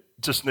 and it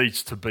just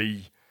needs to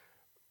be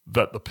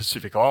that the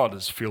Pacific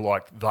Islanders feel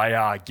like they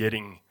are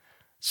getting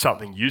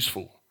something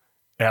useful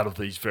out of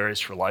these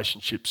various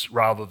relationships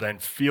rather than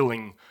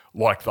feeling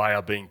like they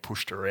are being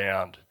pushed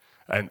around.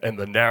 And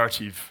the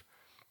narrative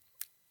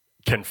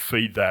can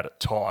feed that at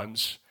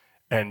times.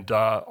 And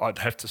I'd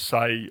have to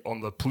say,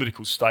 on the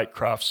political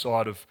statecraft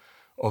side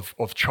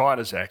of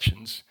China's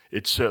actions,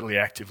 it certainly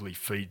actively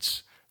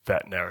feeds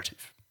that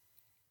narrative.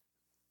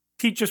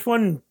 Pete, just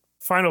one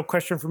final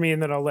question for me,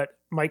 and then I'll let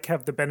Mike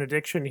have the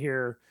benediction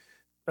here.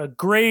 A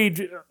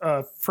grade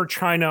for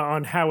China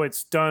on how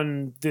it's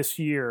done this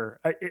year.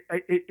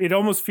 It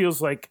almost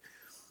feels like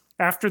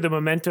after the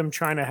momentum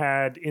China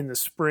had in the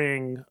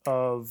spring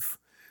of,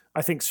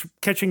 I think,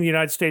 catching the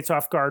United States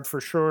off guard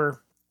for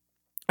sure.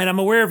 And I'm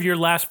aware of your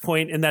last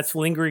point, and that's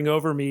lingering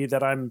over me,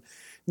 that I'm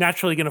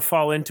naturally going to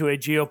fall into a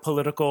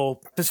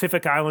geopolitical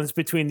Pacific Islands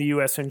between the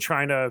U.S. and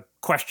China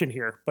question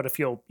here. But if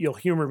you'll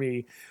humor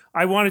me,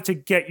 I wanted to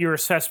get your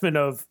assessment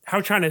of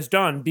how China has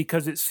done,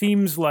 because it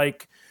seems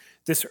like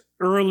this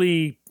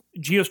early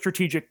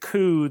geostrategic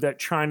coup that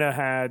China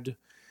had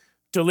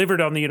delivered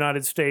on the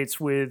United States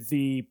with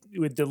the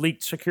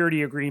leaked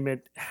security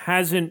agreement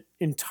hasn't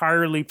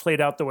entirely played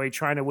out the way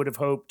China would have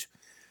hoped.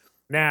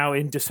 Now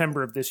in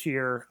December of this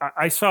year,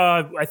 I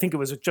think it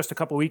was just a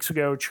couple of weeks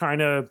ago,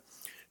 China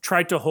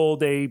tried to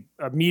hold a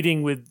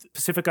meeting with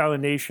Pacific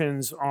Island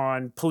nations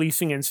on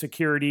policing and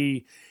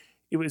security.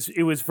 It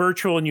was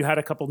virtual, and you had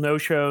a couple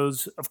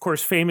no-shows. Of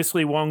course,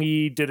 famously, Wang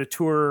Yi did a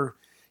tour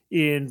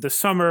in the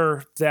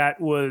summer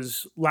that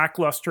was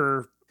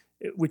lackluster,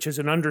 which is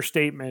an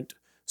understatement.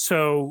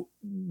 So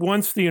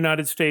once the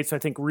United States, I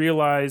think,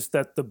 realized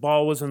that the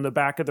ball was in the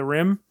back of the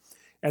rim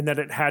and that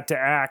it had to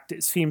act,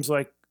 it seems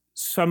like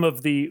some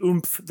of the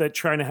oomph that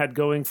China had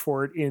going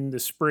for it in the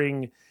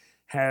spring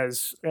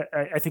has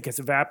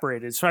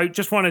evaporated. So I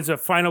just wanted, as a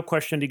final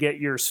question, to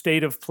get your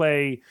state of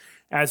play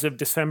as of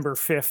December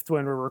 5th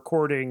when we're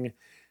recording.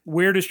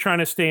 Where does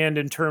China stand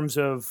in terms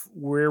of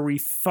where we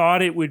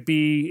thought it would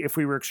be if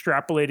we were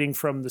extrapolating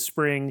from the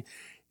spring?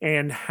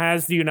 And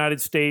has the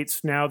United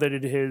States, now that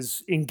it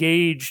has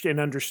engaged and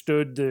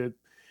understood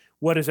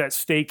what is at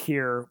stake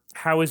here,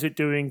 how is it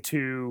doing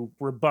to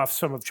rebuff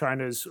some of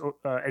China's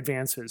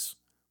advances?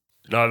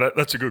 No,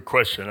 that's a good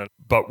question.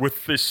 But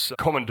with this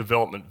Common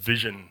Development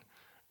Vision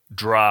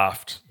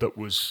draft that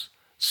was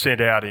sent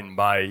out in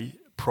May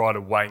prior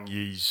to Wang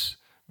Yi's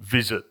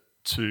visit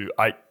to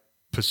 8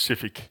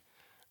 Pacific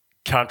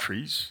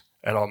countries,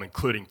 and I'm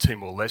including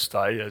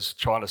Timor-Leste, as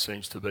China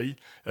seems to be,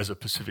 as a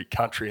Pacific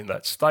country in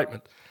that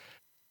statement.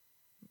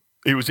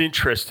 It was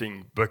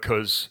interesting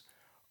because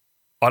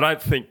I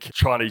don't think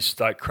Chinese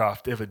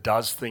statecraft ever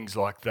does things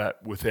like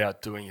that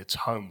without doing its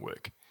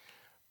homework.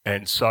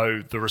 And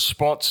so the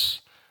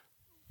response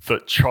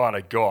that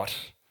China got,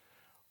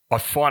 I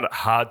find it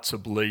hard to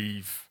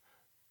believe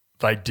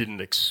they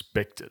didn't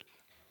expect it.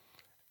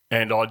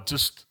 And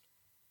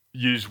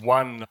use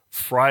one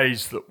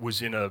phrase that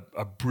was in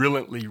a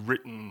brilliantly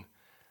written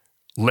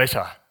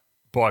letter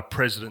by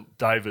President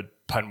David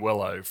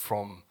Panuelo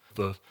from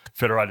the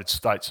Federated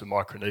States of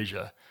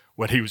Micronesia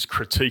when he was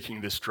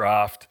critiquing this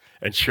draft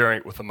and sharing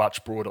it with a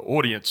much broader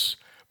audience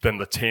than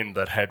the 10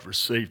 that had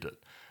received it.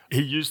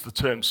 He used the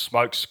term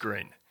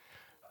smokescreen.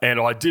 And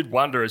I did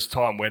wonder as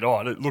time went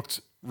on, it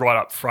looked right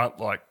up front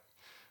like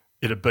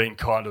it had been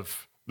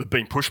there'd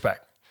been pushback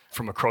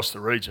from across the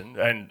region,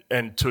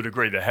 and to a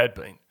degree there had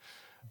been.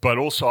 But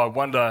also I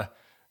wonder,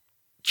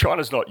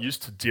 China's not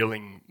used to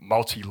dealing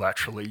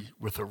multilaterally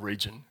with a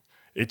region.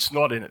 It's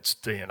not in its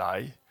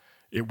DNA.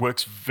 It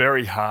works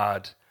very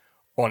hard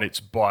on its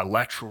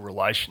bilateral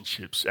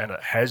relationships, and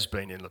it has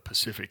been in the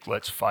Pacific,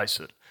 let's face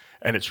it.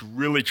 And it's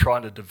really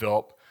trying to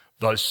develop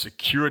those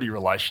security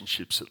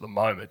relationships at the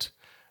moment.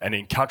 And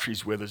in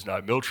countries where there's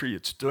no military,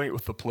 it's doing it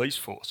with the police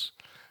force.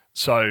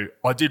 So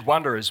I did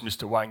wonder, as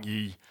Mr. Wang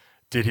Yi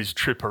did his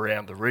trip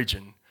around the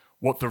region,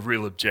 what the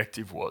real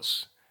objective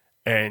was.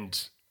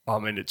 And I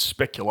mean, it's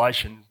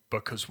speculation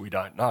because we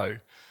don't know,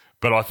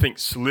 but I think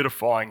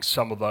solidifying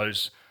some of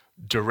those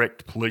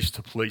direct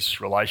police-to-police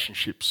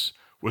relationships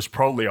was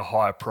probably a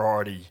higher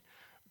priority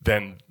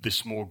than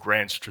this more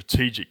grand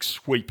strategic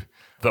sweep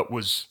that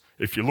was,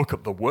 if you look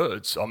at the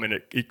words, I mean,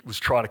 it was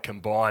trying to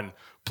combine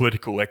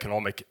political,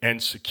 economic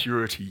and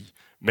security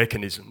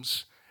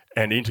mechanisms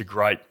and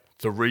integrate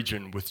the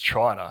region with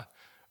China,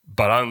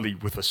 but only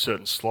with a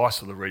certain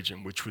slice of the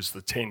region, which was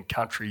the 10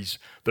 countries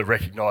that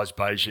recognised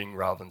Beijing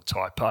rather than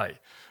Taipei.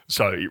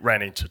 So it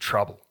ran into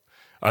trouble.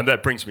 And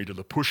that brings me to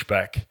the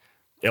pushback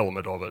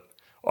element of it.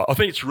 I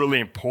think it's really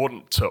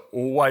important to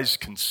always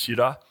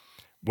consider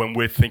when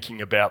we're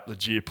thinking about the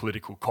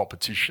geopolitical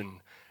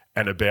competition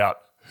and about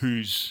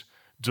who's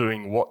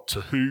doing what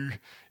to who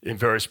in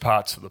various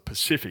parts of the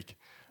Pacific,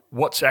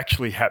 what's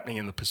actually happening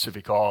in the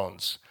Pacific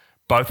Islands,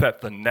 both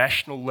at the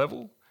national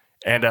level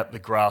and at the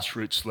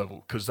grassroots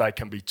level, because they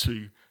can be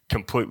two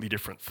completely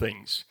different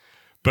things.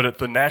 But at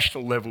the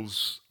national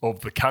levels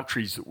of the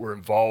countries that were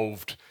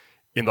involved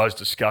in those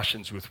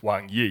discussions with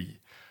Wang Yi,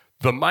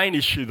 the main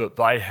issue that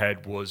they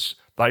had was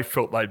they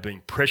felt they'd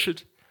been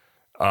pressured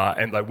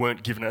and they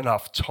weren't given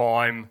enough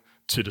time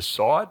to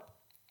decide,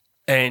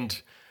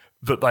 and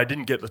that they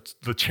didn't get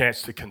the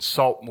chance to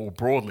consult more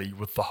broadly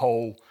with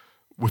all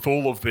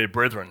of their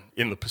brethren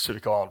in the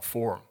Pacific Island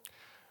Forum.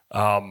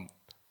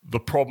 The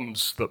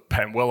problems that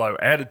Panuelo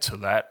added to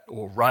that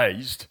or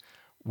raised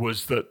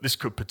was that this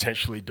could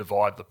potentially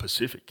divide the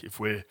Pacific.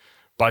 If we're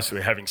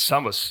basically having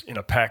some of us in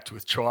a pact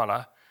with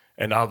China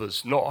and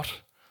others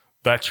not,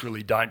 that's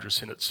really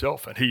dangerous in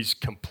itself. And he's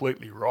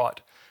completely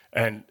right.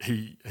 And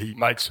he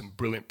made some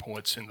brilliant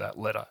points in that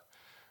letter.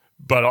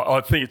 But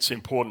I think it's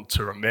important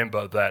to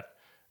remember that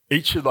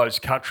each of those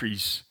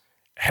countries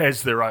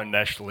has their own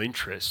national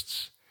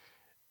interests,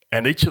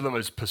 and each of them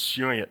is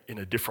pursuing it in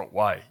a different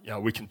way. You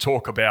know, we can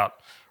talk about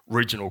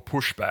regional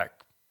pushback,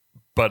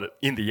 but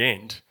in the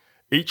end,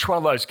 each one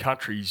of those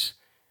countries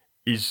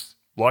is,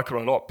 like it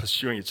or not,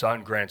 pursuing its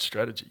own grand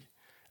strategy,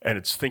 and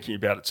it's thinking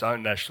about its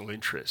own national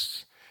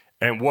interests.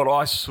 And what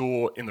I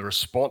saw in the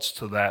response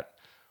to that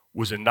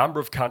was a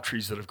number of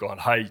countries that have gone,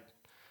 hey,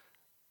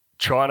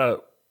 China,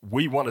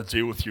 we want to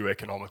deal with you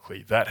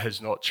economically. That has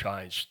not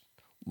changed.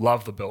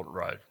 Love the Belt and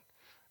Road.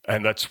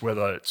 And that's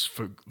whether it's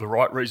for the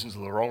right reasons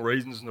or the wrong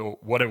reasons or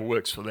whatever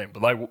works for them.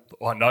 But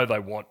I know they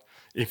want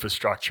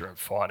infrastructure and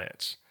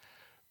finance.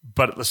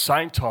 But at the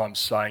same time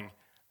saying,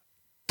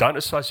 don't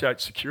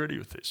associate security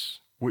with this.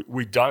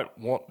 We don't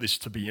want this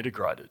to be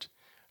integrated,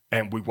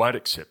 and we won't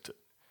accept it.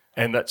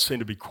 And that seemed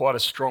to be quite a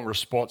strong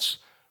response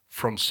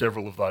from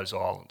several of those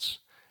islands.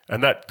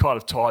 And that kind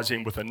of ties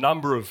in with a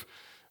number of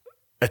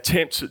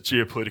attempts at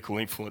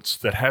geopolitical influence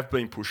that have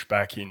been pushed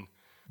back in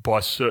by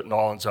certain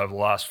islands over the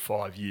last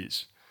 5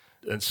 years,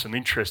 and some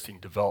interesting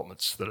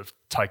developments that have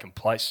taken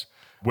place,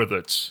 whether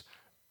it's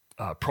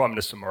Prime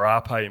Minister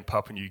Marape in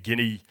Papua New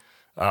Guinea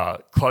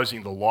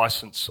closing the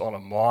licence on a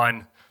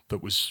mine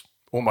that was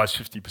almost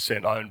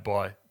 50% owned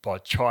by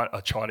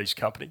a Chinese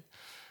company,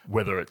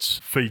 whether it's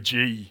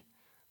Fiji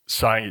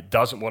saying it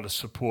doesn't want to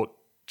support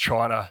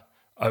China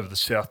over the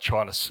South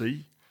China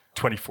Sea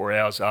 24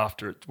 hours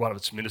after one of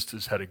its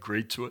ministers had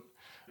agreed to it.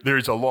 There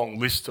is a long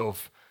list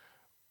of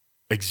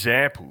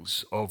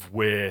examples of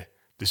where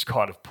this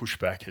kind of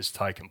pushback has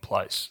taken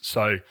place.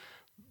 So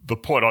the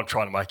point I'm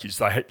trying to make is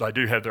they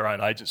do have their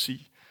own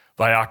agency.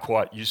 They are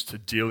quite used to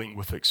dealing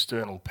with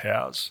external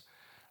powers.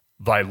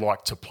 They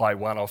like to play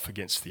one off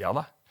against the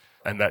other,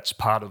 and that's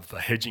part of the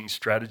hedging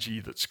strategy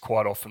that's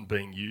quite often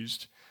being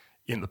used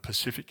in the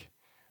Pacific.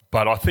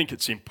 But I think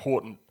it's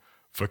important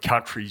for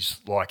countries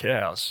like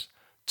ours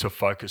to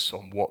focus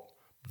on what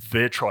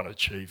they're trying to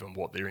achieve and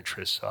what their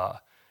interests are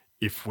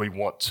if we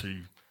want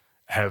to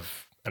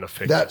have an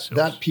effect.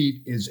 That,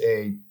 Pete, is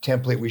a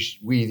template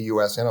we, the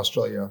US and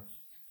Australia,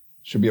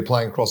 should be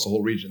applying across the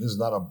whole region. This is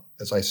not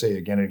as I say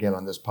again and again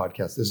on this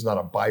podcast, this is not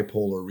a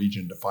bipolar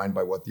region defined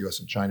by what the US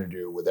and China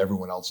do, with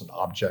everyone else an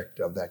object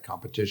of that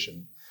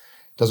competition.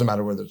 It doesn't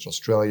matter whether it's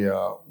Australia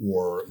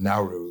or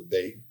Nauru,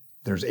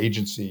 there's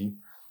agency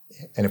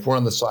And if we're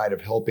on the side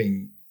of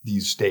helping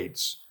these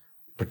states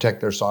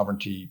protect their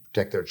sovereignty,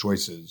 protect their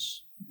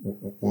choices,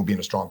 we'll be in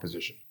a strong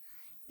position.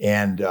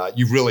 And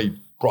you've really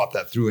brought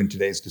that through in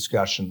today's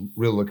discussion.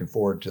 Really looking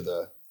forward to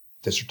the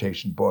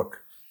dissertation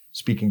book,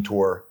 speaking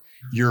tour.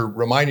 You're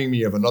reminding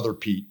me of another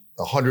Pete.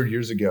 100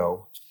 years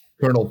ago,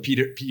 Colonel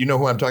Pete, you know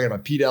who I'm talking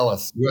about, Pete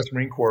Ellis, U.S.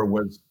 Marine Corps,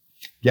 was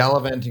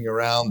gallivanting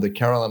around the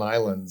Caroline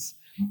Islands,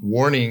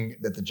 warning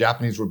that the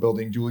Japanese were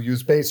building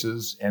dual-use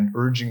bases and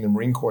urging the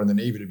Marine Corps and the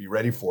Navy to be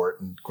ready for it.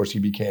 And of course, he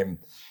became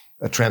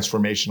a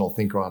transformational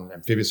thinker on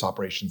amphibious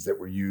operations that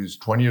were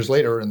used 20 years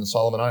later in the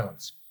Solomon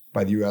Islands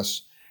by the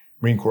U.S.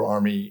 Marine Corps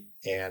Army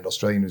and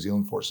Australian New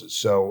Zealand forces.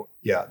 So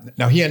yeah,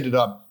 now he ended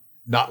up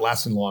not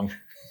lasting long,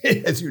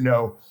 as you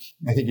know.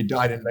 I think he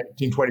died in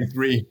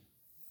 1923.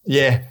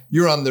 Yeah,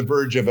 you're on the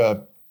verge of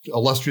a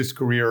illustrious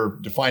career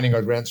defining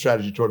our grand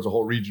strategy towards the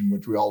whole region,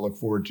 which we all look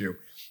forward to.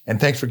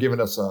 And thanks for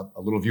giving us a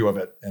little view of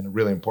it, and a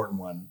really important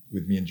one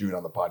with me and Jude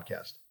on the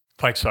podcast.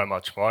 Thanks so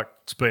much, Mike.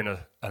 It's been an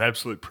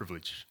absolute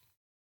privilege.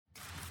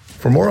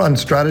 For more on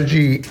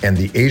strategy and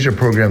the Asia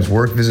program's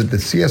work, visit the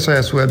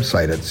CSIS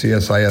website at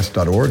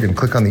csis.org and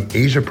click on the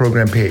Asia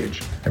program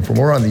page. And for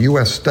more on the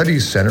U.S.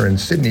 Studies Center in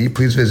Sydney,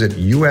 please visit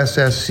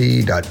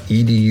ussc.edu.au.